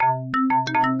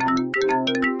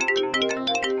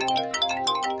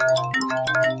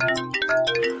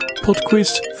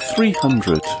PodQuiz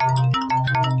 300.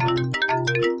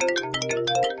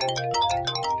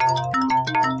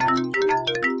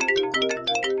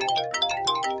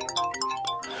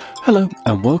 Hello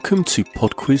and welcome to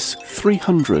PodQuiz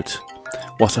 300,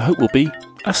 what I hope will be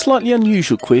a slightly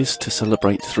unusual quiz to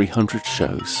celebrate 300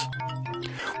 shows.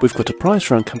 We've got a prize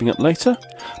round coming up later,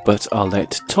 but I'll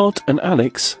let Todd and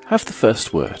Alex have the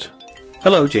first word.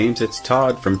 Hello, James. It's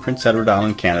Todd from Prince Edward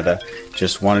Island, Canada.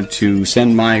 Just wanted to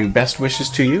send my best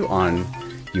wishes to you on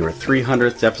your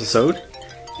 300th episode.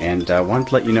 And I wanted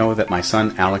to let you know that my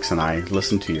son Alex and I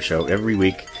listen to your show every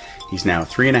week. He's now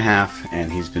 3.5,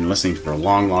 and he's been listening for a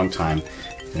long, long time.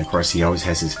 And of course, he always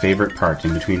has his favorite part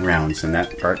in between rounds, and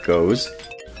that part goes...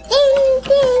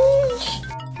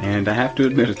 And I have to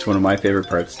admit, it's one of my favorite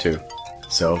parts too.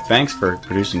 So thanks for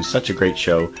producing such a great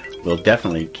show. We'll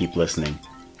definitely keep listening.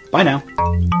 Bye now.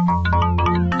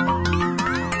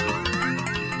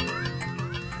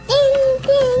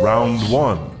 Round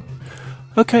 1.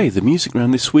 Okay, the music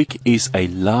round this week is a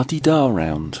la-di-da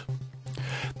round.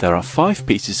 There are 5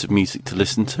 pieces of music to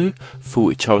listen to, for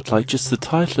which I would like just the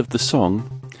title of the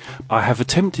song. I have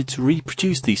attempted to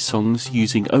reproduce these songs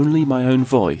using only my own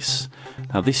voice.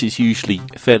 Now this is usually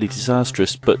fairly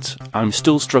disastrous, but I'm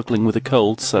still struggling with a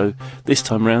cold, so this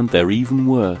time round they're even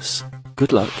worse.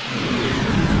 Good luck.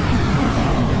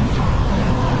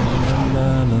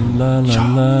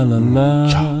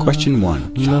 Question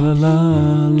 1. La la la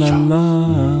la la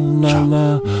la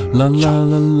la la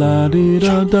la la di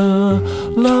da da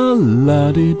la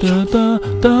la di da da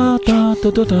da da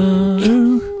da da da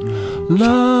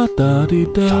la da di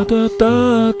da da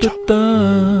da da da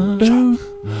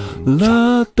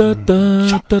la da da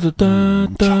da da da da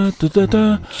da da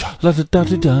da la da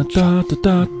da da da da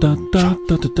da da da da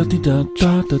da da da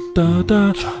da da da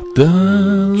da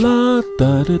la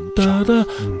da da da da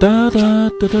da da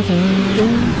da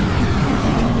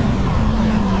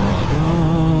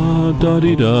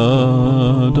da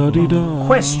da di da.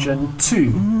 Question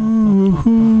 2.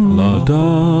 La da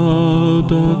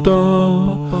da da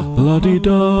la di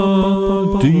da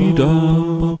di da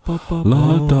la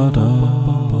da da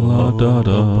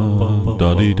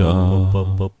di da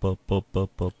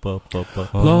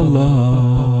la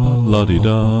la di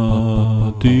da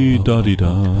di da di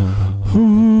da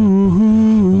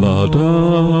la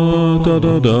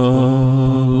da da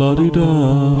la di da.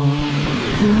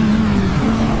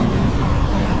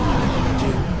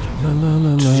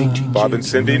 Bob and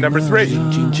Cindy, number 3.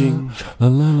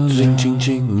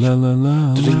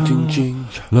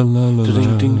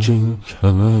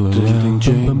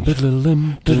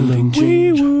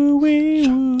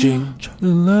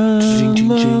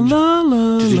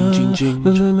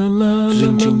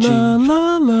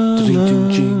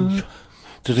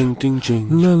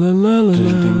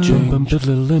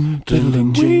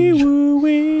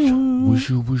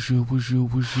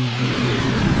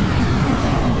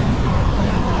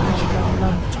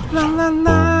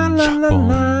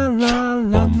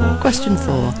 Question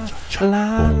 4.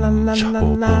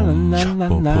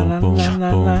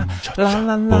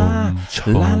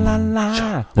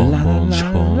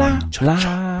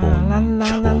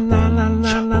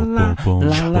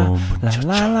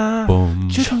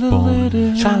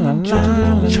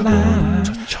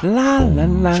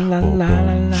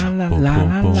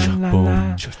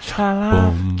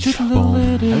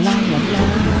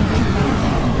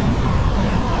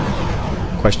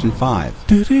 Question 5.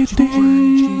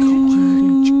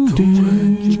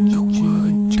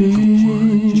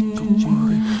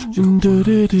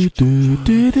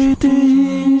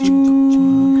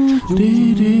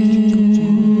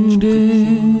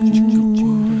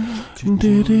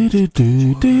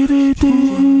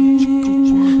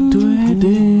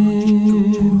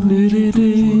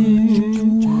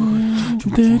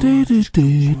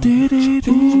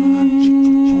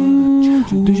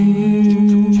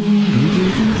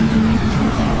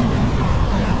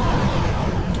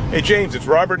 Hey James, it's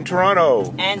Robert in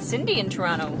Toronto. And Cindy in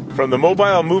Toronto. From the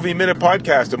Mobile Movie Minute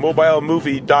Podcast at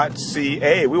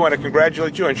mobilemovie.ca. We want to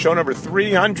congratulate you on show number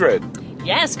 300.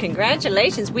 Yes,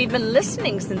 congratulations. We've been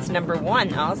listening since number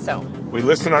 1 also. We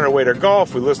listen on our way to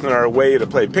golf. We listen on our way to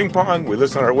play ping pong. We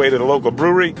listen on our way to the local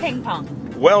brewery. Ping pong.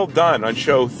 Well done on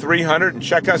show 300. And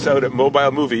check us out at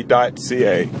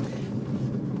mobilemovie.ca.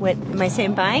 What, am I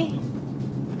saying bye?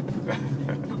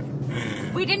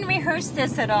 We didn't rehearse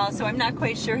this at all, so I'm not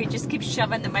quite sure. He just keeps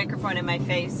shoving the microphone in my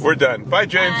face. We're done. Bye,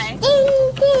 James. Bye.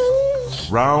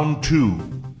 Round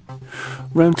 2.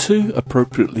 Round 2,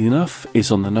 appropriately enough,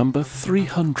 is on the number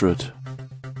 300.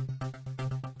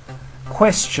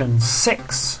 Question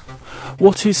 6.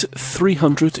 What is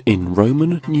 300 in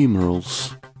Roman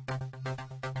numerals?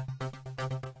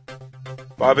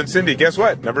 Bob and Cindy, guess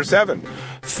what? Number 7.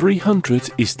 300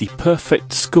 is the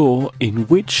perfect score in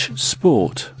which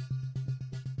sport?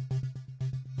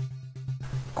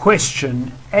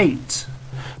 Question 8.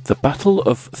 The Battle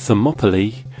of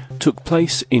Thermopylae took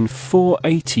place in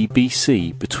 480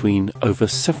 BC between over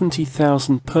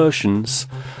 70,000 Persians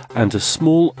and a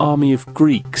small army of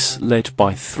Greeks led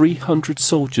by 300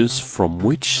 soldiers from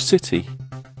which city?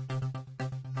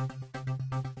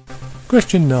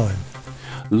 Question 9.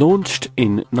 Launched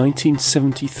in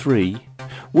 1973,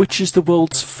 which is the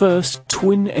world's first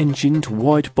twin-engined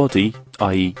wide-body,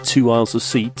 i.e. 2 aisles of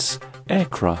seats,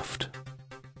 aircraft?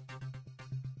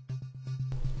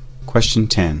 Question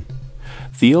 10.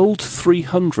 The old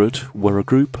 300 were a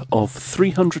group of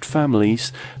 300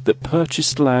 families that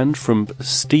purchased land from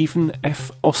Stephen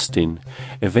F. Austin,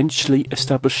 eventually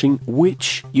establishing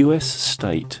which US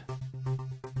state?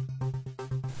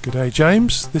 Good day,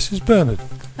 James. This is Bernard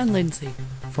And Lindsay.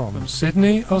 from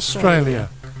Sydney, Australia.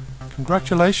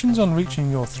 Congratulations on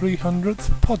reaching your 300th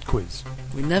PodQuiz.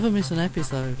 We never miss an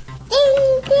episode.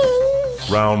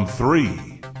 Round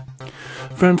 3.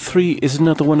 Round 3 is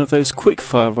another one of those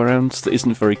quick-fire rounds that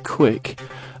isn't very quick.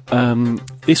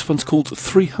 This one's called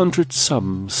 300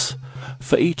 Sums.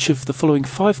 For each of the following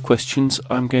 5 questions,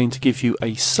 I'm going to give you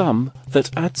a sum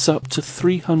that adds up to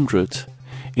 300.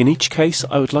 In each case,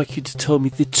 I would like you to tell me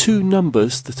the 2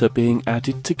 numbers that are being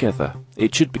added together.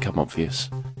 It should become obvious.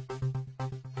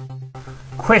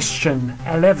 Question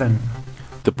 11.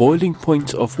 The boiling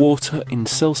point of water in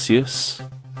Celsius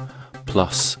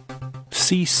plus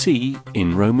CC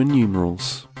in Roman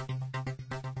numerals.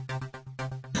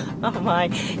 Oh my.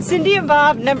 Cindy and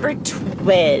Bob, number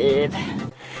 12.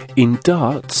 In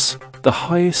darts, the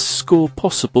highest score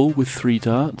possible with 3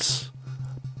 darts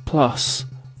plus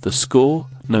the score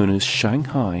known as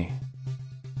Shanghai.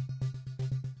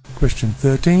 Question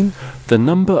 13. The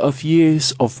number of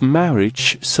years of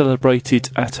marriage celebrated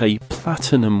at a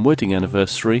platinum wedding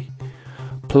anniversary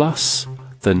plus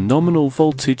the nominal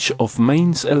voltage of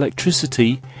mains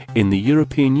electricity in the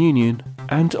European Union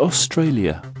and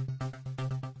Australia.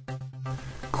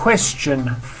 Question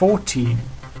 14.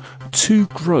 2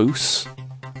 gross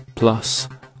plus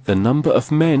the number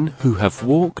of men who have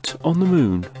walked on the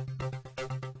moon.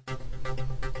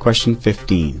 Question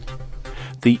 15.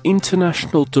 The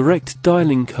international direct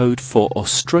dialing code for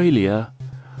Australia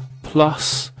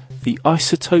plus the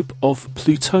isotope of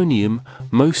plutonium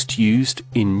most used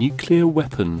in nuclear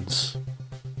weapons.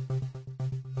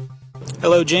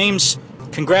 Hello, James.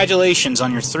 Congratulations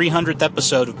on your 300th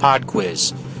episode of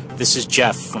PodQuiz. This is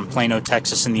Jeff from Plano,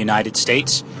 Texas in the United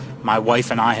States. My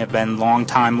wife and I have been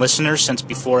long-time listeners since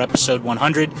before episode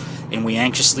 100, and we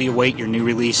anxiously await your new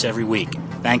release every week.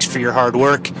 Thanks for your hard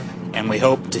work, and we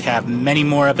hope to have many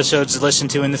more episodes to listen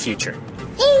to in the future.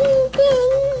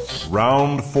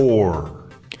 Round 4.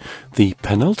 The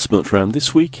penultimate round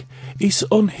this week is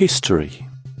on history.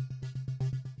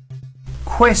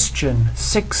 Question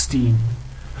 16.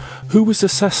 Who was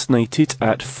assassinated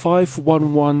at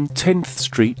 511 10th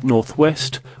Street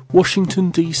Northwest,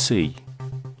 Washington, D.C.?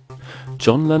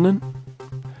 John Lennon,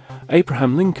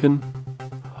 Abraham Lincoln,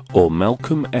 or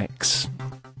Malcolm X?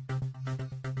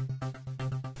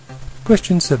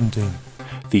 Question 17.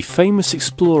 The famous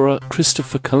explorer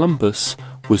Christopher Columbus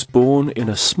was born in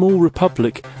a small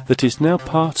republic that is now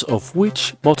part of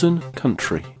which modern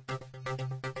country?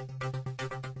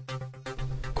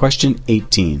 Question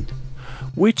 18.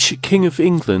 Which King of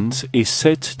England is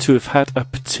said to have had a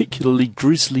particularly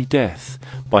grisly death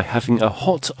by having a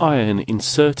hot iron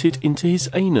inserted into his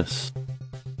anus?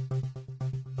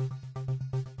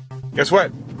 Guess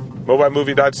what?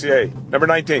 MobileMovie.ca. Number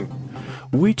 19.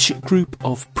 Which group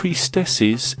of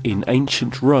priestesses in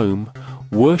ancient Rome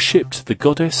worshipped the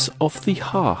goddess of the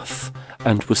hearth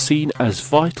and were seen as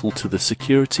vital to the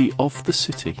security of the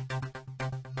city?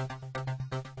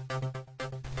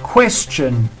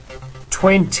 Question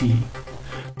 20.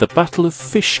 The Battle of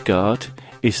Fishguard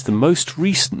is the most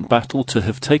recent battle to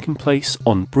have taken place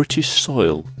on British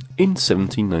soil in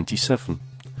 1797.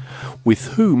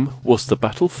 With whom was the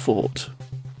battle fought?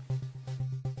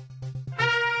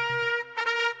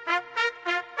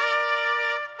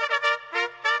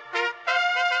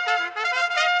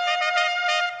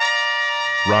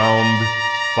 Round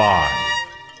 5.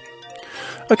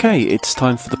 Okay, it's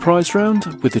time for the prize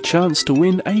round with a chance to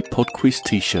win a PodQuiz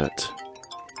t-shirt.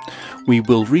 We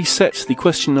will reset the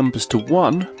question numbers to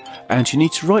 1, and you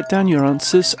need to write down your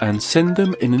answers and send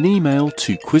them in an email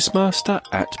to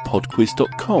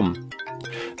quizmaster@podquiz.com.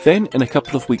 Then, in a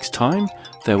couple of weeks' time,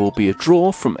 there will be a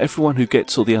draw from everyone who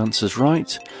gets all the answers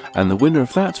right, and the winner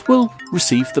of that will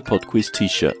receive the PodQuiz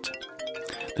t-shirt.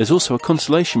 There's also a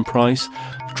consolation prize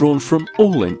drawn from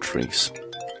all entries.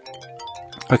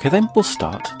 Okay, then we'll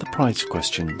start the prize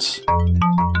questions.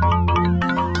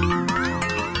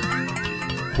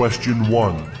 Question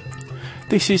 1.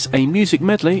 This is a music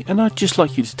medley, and I'd just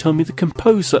like you to tell me the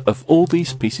composer of all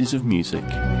these pieces of music.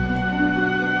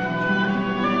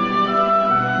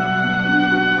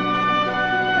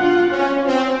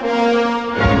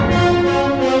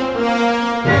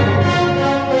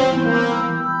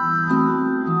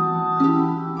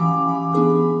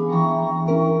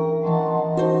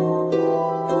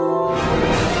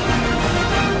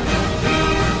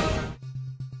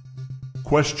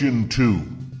 Question 2.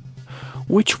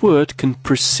 Which word can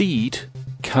precede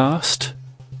cast,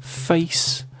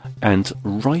 face, and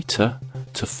writer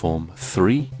to form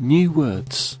 3 new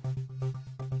words?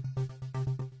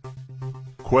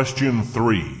 Question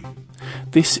 3.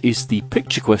 This is the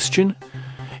picture question.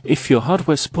 If your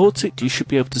hardware supports it, you should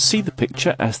be able to see the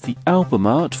picture as the album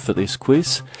art for this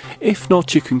quiz. If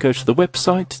not, you can go to the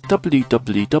website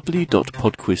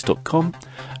www.podquiz.com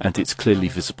and it's clearly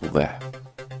visible there.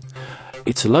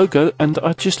 It's a logo, and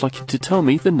I'd just like you to tell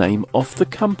me the name of the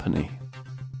company.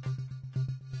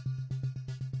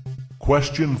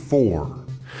 Question 4.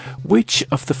 Which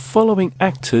of the following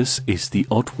actors is the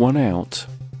odd one out?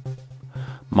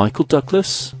 Michael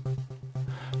Douglas,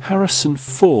 Harrison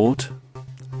Ford,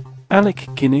 Alec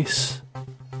Guinness,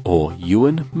 or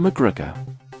Ewan McGregor?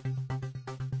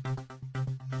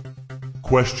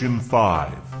 Question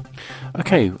 5.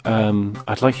 Okay,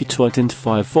 I'd like you to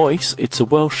identify a voice. It's a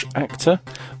Welsh actor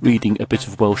reading a bit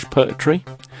of Welsh poetry.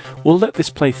 We'll let this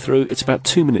play through. It's about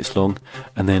 2 minutes long,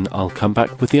 and then I'll come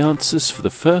back with the answers for the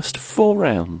first 4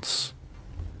 rounds.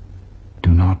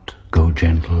 Do not go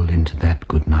gentle into that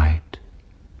good night.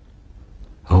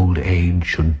 Old age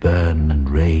should burn and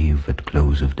rave at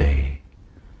close of day.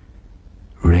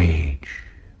 Rage,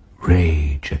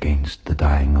 rage against the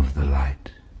dying of the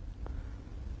light.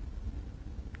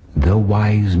 Though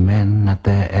wise men at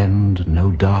their end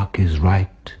know dark is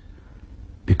right,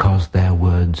 because their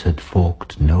words had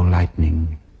forked no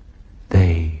lightning,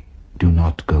 they do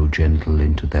not go gentle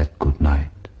into that good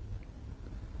night.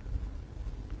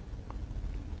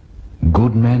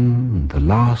 Good men, the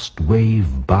last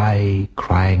wave by,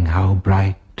 crying how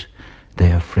bright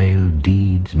their frail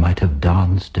deeds might have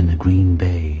danced in a green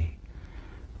bay.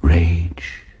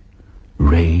 Rage,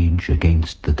 rage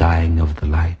against the dying of the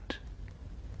light.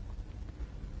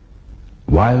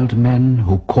 Wild men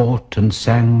who caught and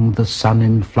sang the sun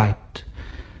in flight,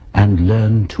 and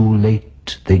learned too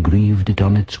late they grieved it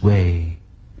on its way,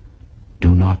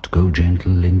 do not go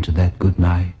gentle into that good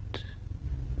night.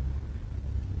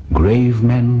 Grave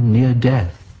men near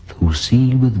death who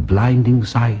see with blinding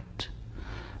sight,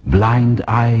 blind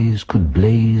eyes could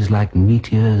blaze like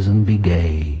meteors and be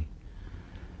gay.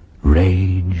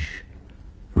 Rage,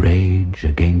 rage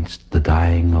against the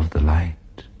dying of the light.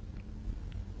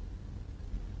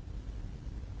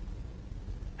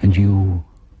 And you,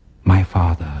 my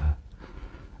father,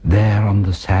 there on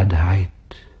the sad height,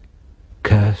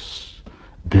 curse,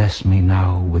 bless me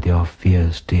now with your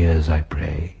fierce tears, I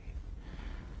pray.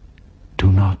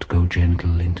 Do not go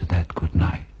gentle into that good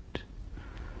night.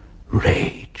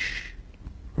 Rage,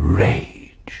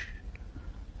 rage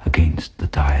against the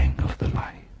dying of the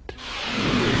light.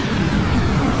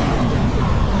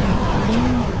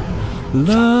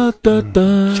 La da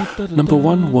da. Number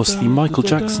 1 was the Michael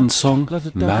Jackson song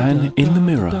Man in the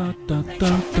Mirror.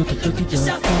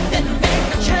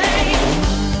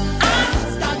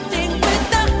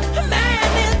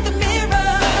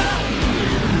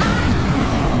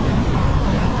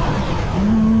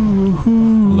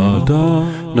 La da.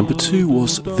 Number 2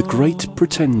 was The Great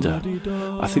Pretender.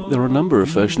 I think there are a number of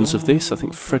versions of this. I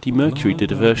think Freddie Mercury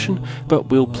did a version, but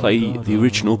we'll play the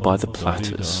original by the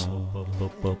Platters.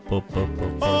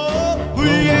 Oh,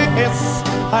 yes,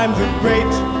 I'm the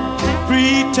great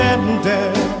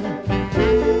pretender,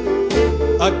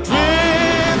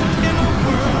 adrift in a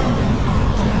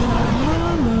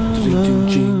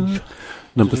world.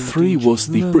 Number 3 was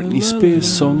the Britney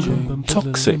Spears song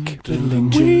Toxic.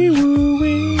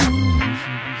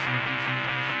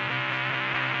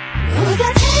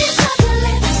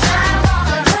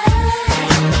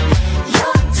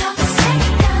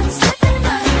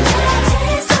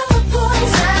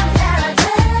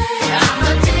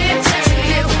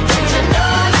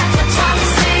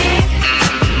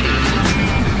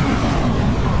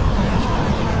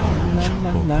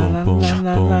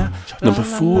 Number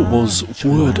 4 was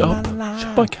Word Up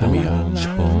by Cameo.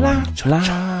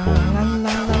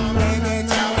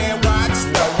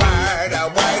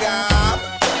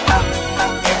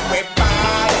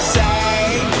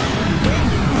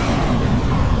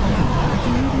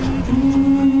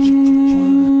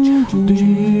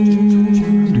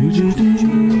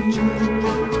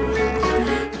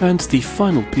 And the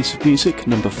final piece of music,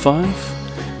 number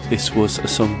 5. This was a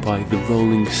song by the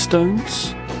Rolling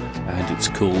Stones, and it's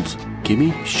called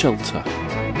Gimme Shelter.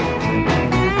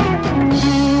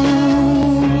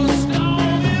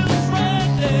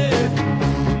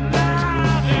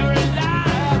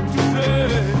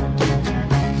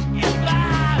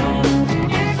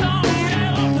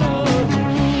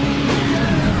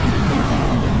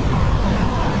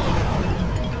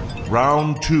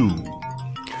 Round 2.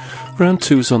 Round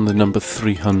 2 is on the number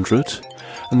 300,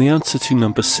 and the answer to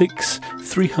number 6,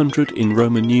 300 in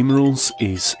Roman numerals,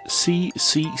 is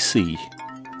CCC.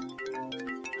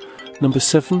 Number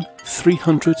 7,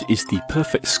 300 is the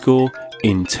perfect score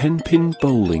in 10-pin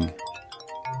bowling.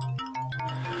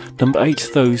 Number 8,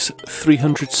 those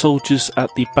 300 soldiers at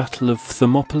the Battle of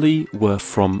Thermopylae were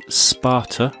from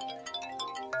Sparta.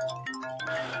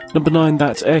 Number 9,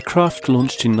 that aircraft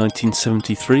launched in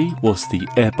 1973 was the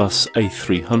Airbus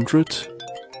A300.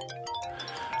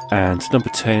 And number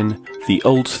 10, the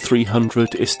old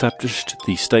 300 established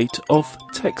the state of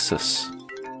Texas.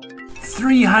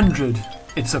 300.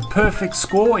 It's a perfect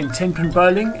score in 10-pin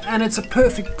bowling, and it's a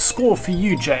perfect score for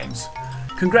you, James.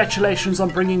 Congratulations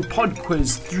on bringing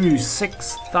PodQuiz through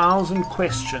 6,000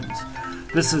 questions.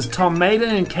 This is Tom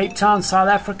Maiden in Cape Town, South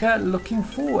Africa, looking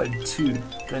forward to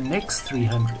the next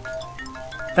 300.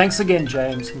 Thanks again,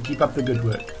 James, and keep up the good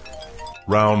work.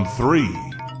 Round 3.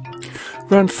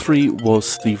 Round 3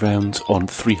 was the round on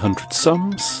 300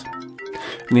 sums.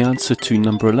 And the answer to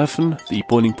number 11, the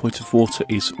boiling point of water,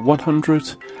 is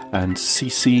 100, and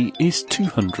CC is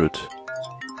 200.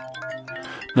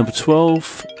 Number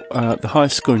 12, the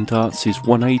highest score in darts is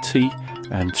 180,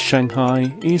 and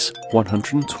Shanghai is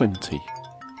 120.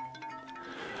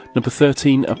 Number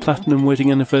 13, a platinum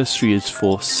wedding anniversary is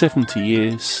for 70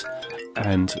 years,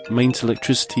 and mains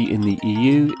electricity in the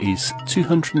EU is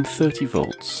 230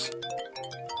 volts.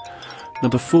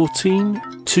 Number 14,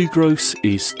 2 gross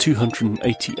is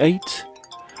 288,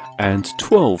 and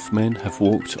 12 men have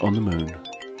walked on the moon.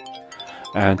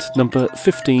 And number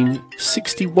 15,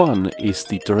 61 is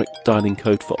the direct dialing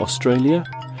code for Australia,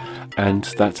 and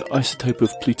that isotope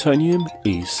of plutonium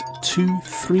is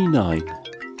 239.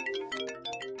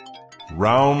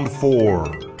 Round 4.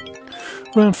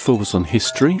 Round 4 was on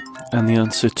history, and the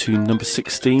answer to number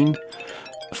 16,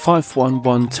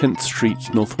 511 10th Street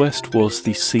Northwest, was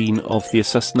the scene of the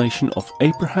assassination of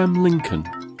Abraham Lincoln.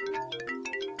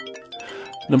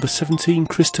 Number 17,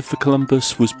 Christopher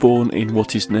Columbus was born in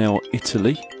what is now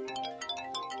Italy.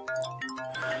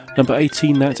 Number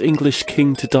 18, that English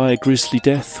king to die a grisly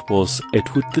death was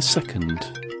Edward II.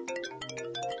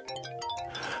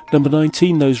 Number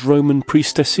 19, those Roman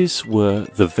priestesses were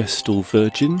the Vestal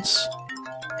Virgins.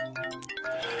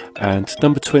 And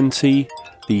number 20,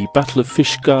 the Battle of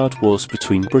Fishguard was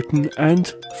between Britain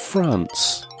and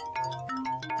France.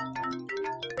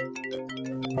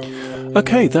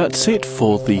 Okay, that's it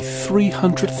for the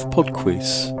 300th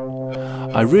PodQuiz.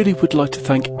 I really would like to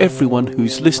thank everyone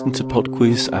who's listened to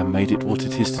PodQuiz and made it what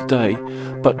it is today,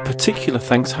 but particular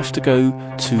thanks have to go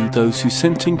to those who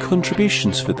sent in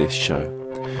contributions for this show.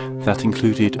 That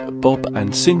included Bob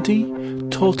and Cindy,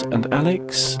 Todd and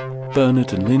Alex,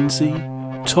 Bernard and Lindsay,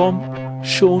 Tom,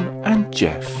 Sean and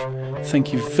Jeff.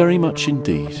 Thank you very much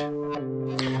indeed.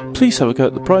 Please have a go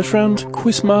at the prize round.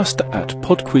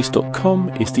 Quizmaster@podquiz.com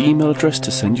is the email address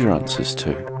to send your answers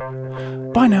to.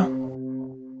 Bye now.